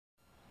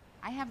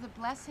I have the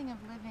blessing of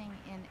living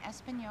in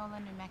Espanola,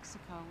 New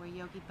Mexico, where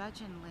Yogi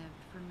Bhajan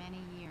lived for many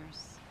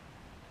years.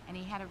 And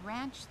he had a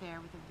ranch there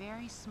with a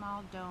very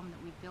small dome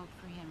that we built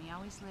for him. He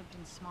always lived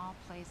in small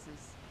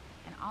places,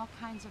 and all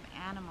kinds of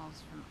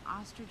animals, from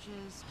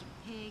ostriches to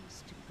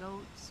pigs to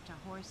goats to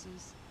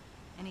horses.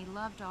 And he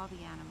loved all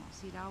the animals.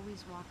 He'd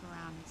always walk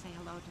around and say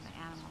hello to the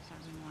animals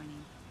every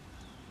morning.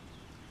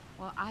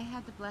 Well, I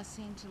had the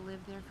blessing to live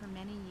there for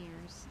many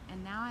years,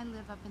 and now I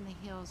live up in the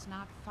hills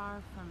not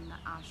far from the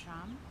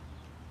ashram,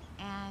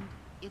 and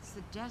it's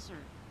the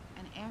desert.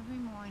 And every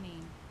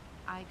morning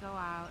I go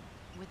out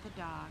with the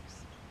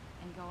dogs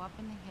and go up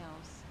in the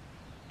hills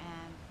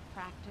and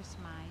practice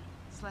my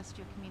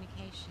celestial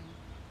communication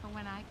for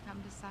when I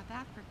come to South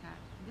Africa.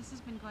 This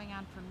has been going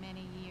on for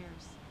many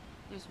years.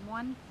 There's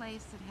one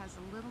place that has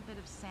a little bit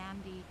of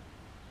sandy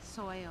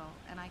soil,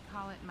 and I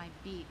call it my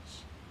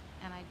beach.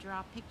 And I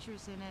draw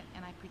pictures in it,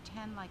 and I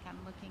pretend like I'm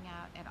looking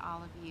out at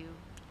all of you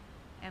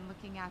and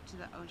looking out to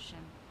the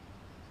ocean.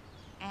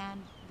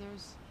 And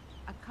there's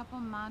a couple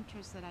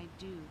mantras that I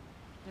do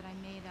that I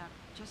made up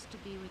just to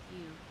be with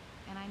you.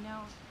 And I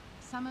know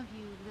some of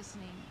you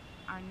listening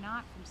are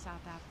not from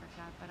South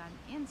Africa, but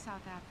I'm in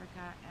South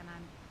Africa, and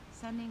I'm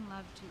sending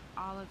love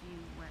to all of you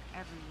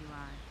wherever you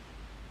are.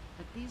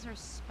 But these are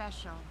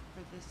special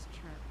for this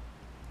trip.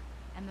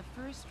 And the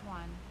first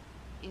one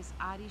is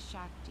Adi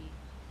Shakti.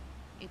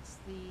 It's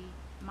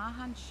the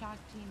Mahan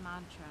Shakti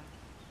mantra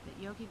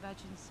that Yogi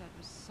Bhajan said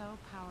was so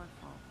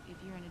powerful. If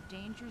you're in a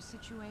dangerous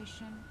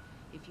situation,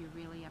 if you're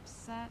really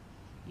upset,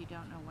 you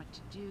don't know what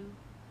to do,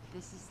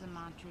 this is the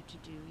mantra to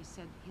do. He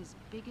said his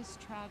biggest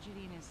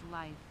tragedy in his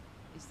life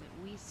is that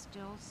we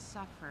still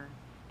suffer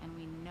and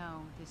we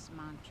know this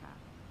mantra.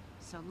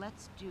 So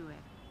let's do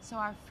it. So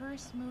our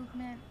first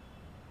movement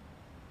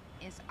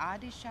is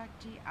Adi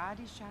Shakti,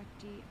 Adi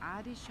Shakti,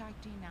 Adi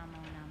Shakti,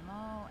 Namo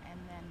Namo, and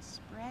then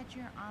spread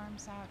your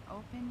arms out,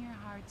 open your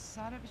heart,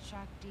 Sarva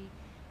Shakti,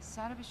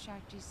 Sarva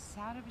Shakti,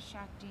 Sarva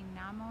Shakti,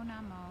 Namo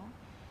Namo.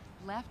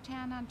 Left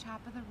hand on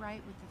top of the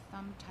right with the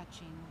thumb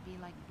touching will be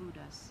like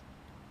Buddha's.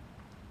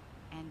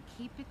 And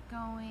keep it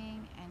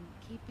going and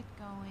keep it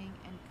going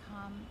and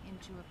come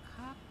into a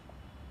cup.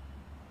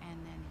 And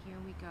then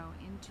here we go,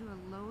 into a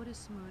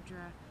lotus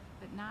mudra,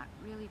 but not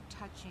really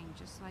touching,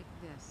 just like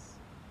this.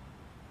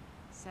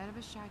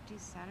 Sarva Shakti,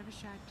 Sarva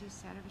Shakti,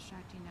 Sarva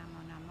Shakti,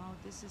 Namo Namo.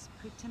 This is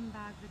Pritam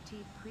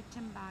Bhagavati,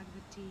 Pritam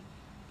Bhagavati,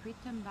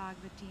 Pritam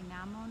Bhagavati,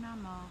 Namo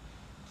Namo.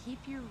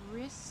 Keep your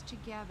wrists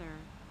together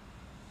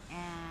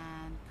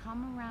and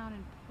come around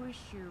and push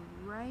your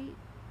right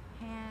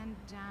hand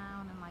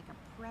down, and like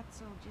a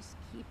pretzel, just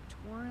keep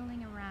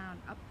twirling around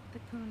up the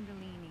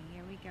Kundalini.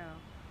 Here we go.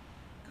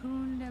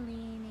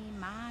 Kundalini,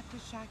 Mata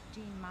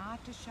Shakti,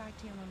 Mata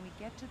Shakti. And when we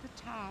get to the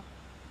top,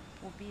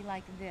 we'll be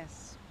like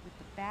this, with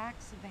the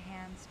backs of the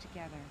hands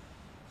together.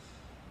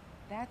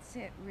 That's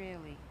it,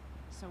 really.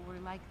 So we're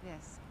like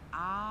this.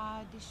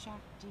 Adi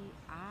Shakti,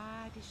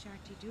 Adi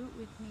Shakti. Do it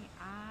with me.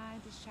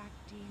 Adi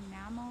Shakti,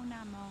 Namo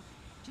Namo.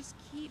 Just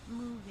keep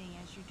moving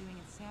as you're doing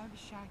it. Sarva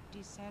Shakti,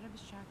 Sarva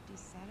Shakti,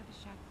 Sarva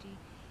Shakti,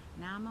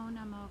 Namo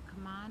Namo.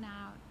 Come on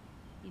out.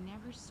 You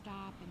never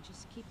stop, and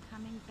just keep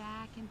coming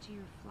back into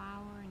your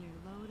flower and your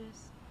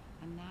lotus.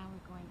 And now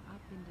we're going up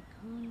into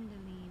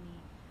Kundalini.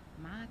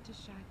 Mata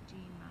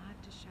Shakti,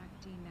 Mata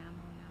Shakti,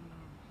 Namo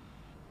Namo.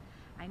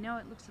 I know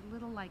it looks a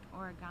little like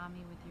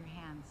origami with your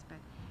hands, but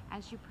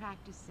as you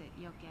practice it,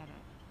 you'll get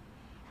it.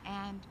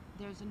 And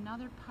there's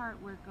another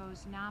part where it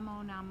goes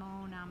Namo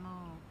Namo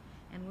Namo.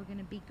 And we're going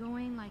to be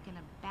going like in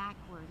a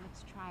backward,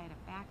 let's try it,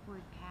 a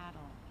backward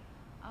paddle.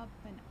 Up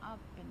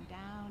and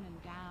down,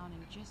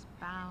 and just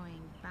bowing,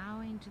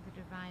 bowing to the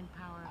divine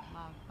power of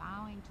love,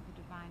 bowing to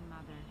the Divine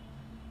Mother,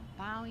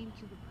 bowing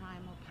to the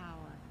primal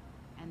power.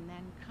 And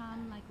then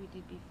come like we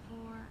did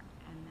before,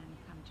 and then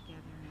come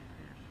together in a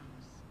prayer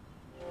pose.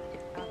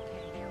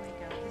 Okay, here we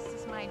go.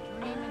 This is my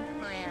dream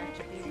and prayer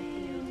to be with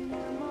you.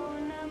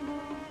 Namo Namo,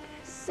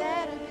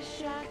 Sarva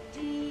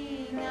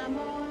Shakti,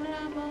 Namo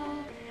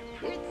Namo,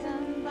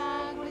 Pritam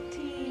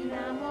Bhagavati,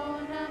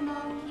 Namo Namo.